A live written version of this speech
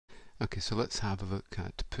Okay, so let's have a look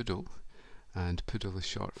at POODLE, and POODLE is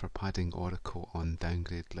short for Padding Oracle on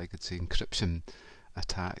Downgrade Legacy Encryption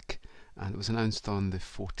Attack, and it was announced on the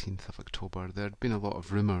 14th of October. There had been a lot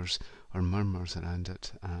of rumours or murmurs around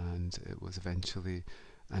it, and it was eventually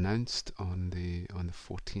announced on the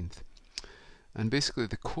 14th. And basically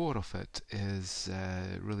the core of it is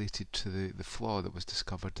related to the flaw that was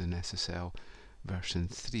discovered in SSL version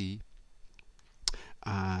 3.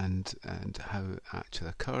 And how it actually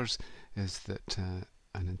occurs is that an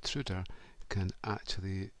intruder can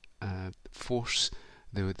actually force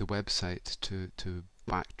the website to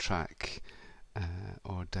backtrack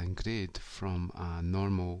or downgrade from a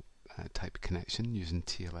normal type connection using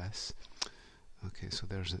TLS. Okay, so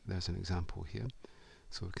there's an example here.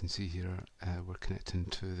 So we can see here we're connecting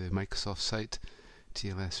to the Microsoft site,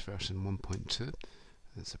 TLS version 1.2.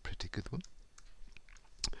 That's a pretty good one.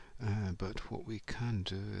 But what we can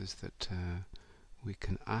do is that we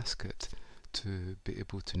can ask it to be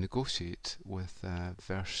able to negotiate with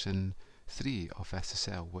version 3 of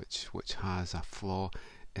SSL, which has a flaw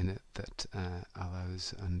in it that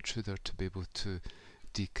allows an intruder to be able to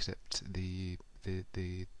decrypt the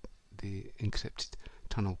encrypted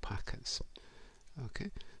tunnel packets.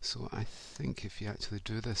 Okay, so I think if you actually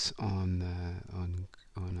do this on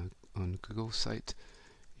Google site,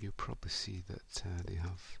 you'll probably see that they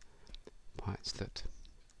have patched it.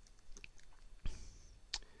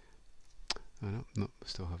 Oh, no,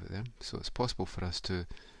 still have it there. So it's possible for us to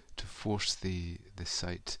force the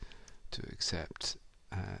site to accept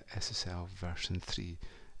SSL version 3.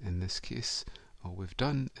 In this case, all we've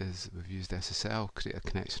done is we've used SSL, create a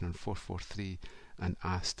connection on 443, and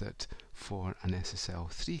asked it for an SSL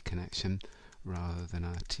 3 connection rather than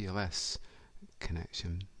a TLS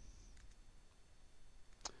connection.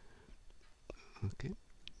 Okay.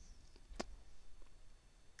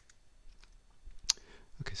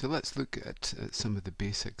 Okay, so let's look at some of the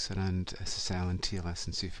basics around SSL and TLS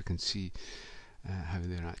and see if we can see how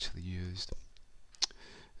they're actually used.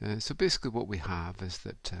 So basically what we have is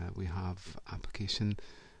that we have application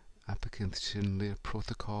layer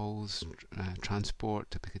protocols,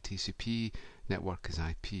 transport, typically TCP, network is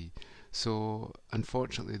IP. So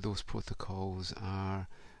unfortunately those protocols are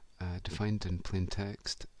defined in plain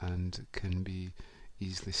text and can be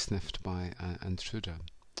easily sniffed by an intruder.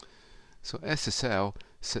 So SSL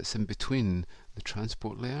sits in between the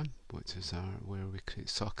transport layer, which is where we create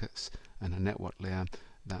sockets, and a network layer.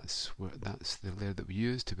 That's the layer that we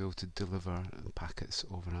use to be able to deliver packets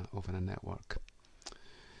over a network.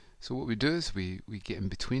 So what we do is we get in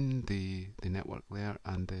between the network layer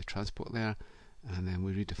and the transport layer, and then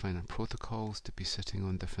we redefine our protocols to be sitting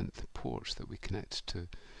on different ports that we connect to.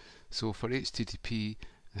 So for HTTP,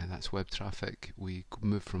 that's web traffic, we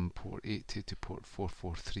move from port 80 to port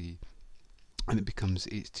 443. And it becomes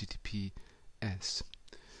HTTPS.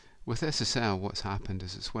 With SSL, what's happened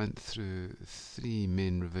is it's went through 3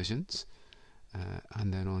 main revisions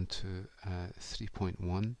and then on to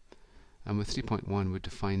 3.1. And with 3.1 we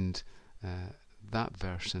defined that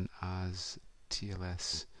version as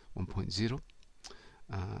TLS 1.0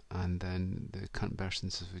 and then the current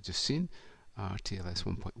versions, as we've just seen, are TLS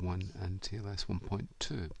 1.1 and TLS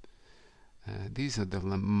 1.2. These are the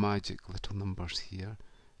magic little numbers here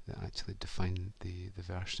that actually define the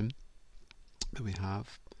version that we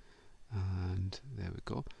have, and there we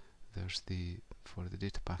go. There's for the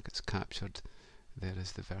data packets captured, there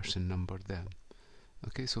is the version number there.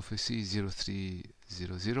 Okay, so if we see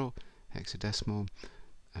 0300 hexadecimal,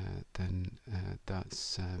 then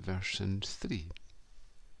that's version 3.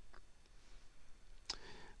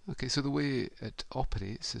 Okay, so the way it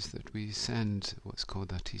operates is that we send what's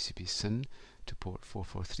called a TCP SYN to port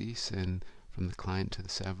 443, saying from the client to the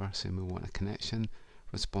server, saying we want a connection,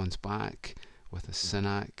 responds back with a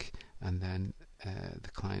SYNAC, and then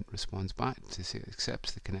the client responds back to say it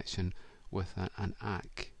accepts the connection with an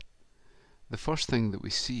ACK. The first thing that we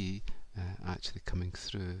see actually coming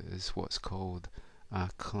through is what's called a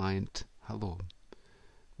client hello.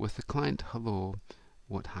 With the client hello,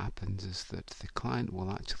 what happens is that the client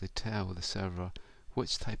will actually tell the server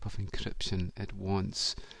which type of encryption it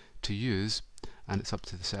wants to use, and it's up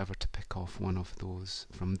to the server to pick off one of those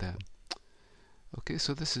from there. Okay,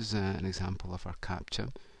 so this is an example of our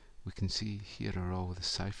captcha. We can see here are all the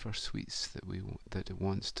cipher suites that it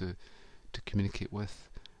wants to communicate with.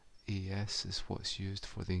 AES is what's used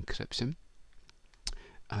for the encryption.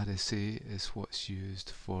 RSA is what's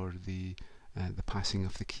used for the passing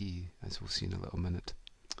of the key, as we'll see in a little minute.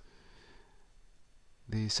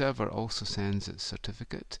 The server also sends its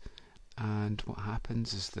certificate, and what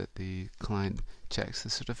happens is that the client checks the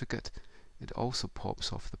certificate. it also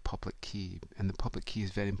pops off the public key, and the public key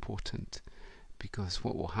is very important, because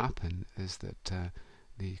what will happen is that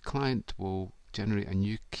the client will generate a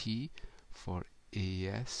new key for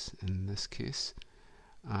AES in this case,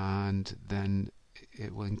 and then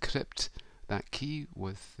it will encrypt that key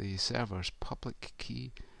with the server's public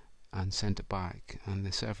key and send it back, and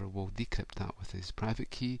the server will decrypt that with his private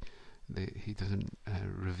key that he doesn't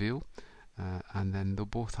reveal, and then they'll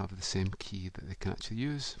both have the same key that they can actually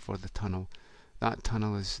use for the tunnel. That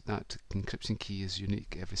encryption key is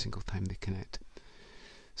unique every single time they connect.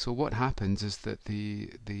 So what happens is that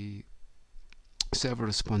the server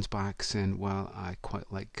responds back saying, well, I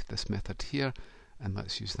quite like this method here, and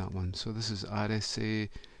let's use that one. So this is RSA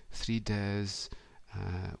 3des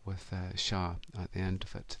with SHA at the end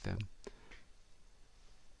of it then.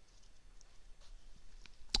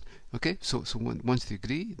 Okay, so once they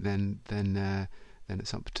agree, then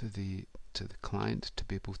it's up to the client to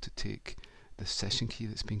be able to take the session key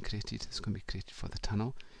that's been created. It's going to be created for the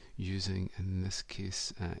tunnel using, in this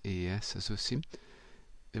case, AES, as we've seen.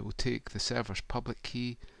 It will take the server's public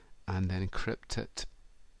key and then encrypt it.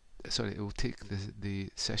 Sorry, it will take the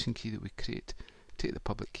session key that we create, take the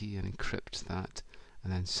public key and encrypt that,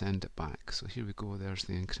 and then send it back. So here we go, there's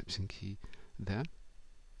the encryption key there.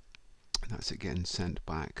 That's it getting sent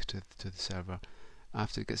back to the server.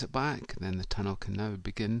 After it gets it back, then the tunnel can now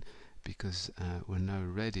begin, because we're now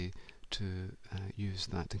ready to use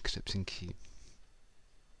that encryption key.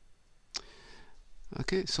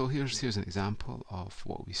 Okay, so here's an example of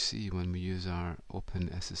what we see when we use our Open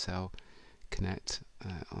SSL Connect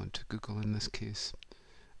onto Google in this case,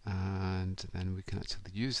 and then we can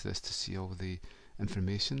actually use this to see all the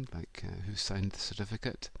information, like who signed the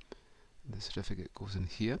certificate. The certificate goes in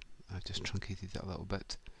here. I've just truncated it a little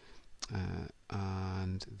bit,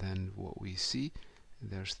 and then what we see,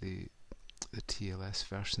 there's the TLS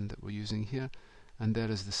version that we're using here, and there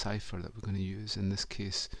is the cipher that we're going to use. In this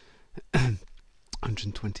case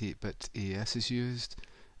 128-bit AES is used,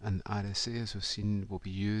 and RSA, as we've seen, will be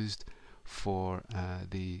used for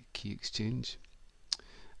the key exchange,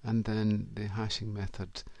 and then the hashing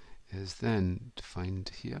method is then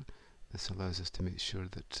defined here. This allows us to make sure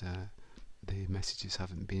that the messages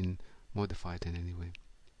haven't been modified in any way.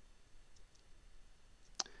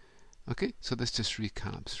 Okay, so this just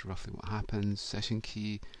recaps roughly what happens. Session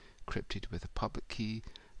key encrypted with a public key,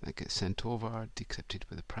 that gets sent over, decrypted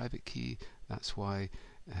with a private key. That's why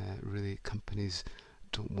really companies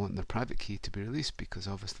don't want their private key to be released, because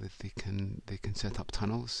obviously they can set up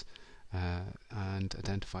tunnels and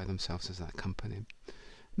identify themselves as that company.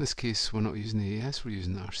 In this case, we're not using AES, we're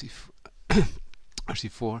using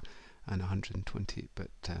RC4 and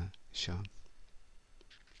 128-bit SHA.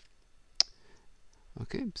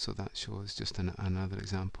 Okay, so that shows just another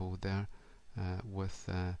example there with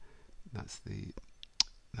that's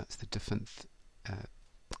the different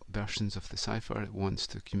versions of the cipher it wants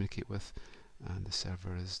to communicate with, and the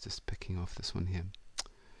server is just picking off this one here.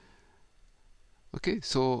 Okay,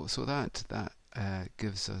 so that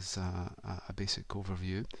gives us a basic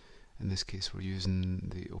overview. In this case, we're using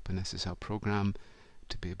the OpenSSL program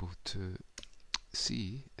to be able to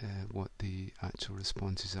see what the actual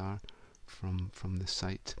responses are from the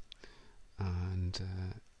site, and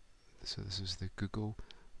so this is the Google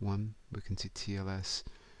one. We can see TLS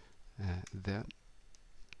there,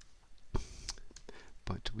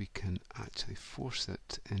 but we can actually force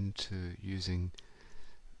it into using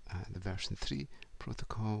the version 3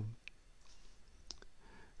 protocol,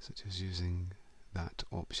 such as using that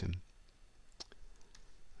option.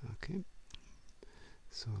 Okay,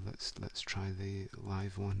 so let's try the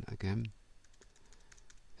live one again,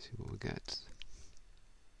 see what we get.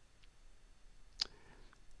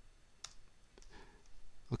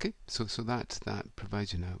 Okay, so that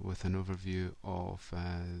provides you now with an overview of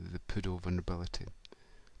the POODLE vulnerability.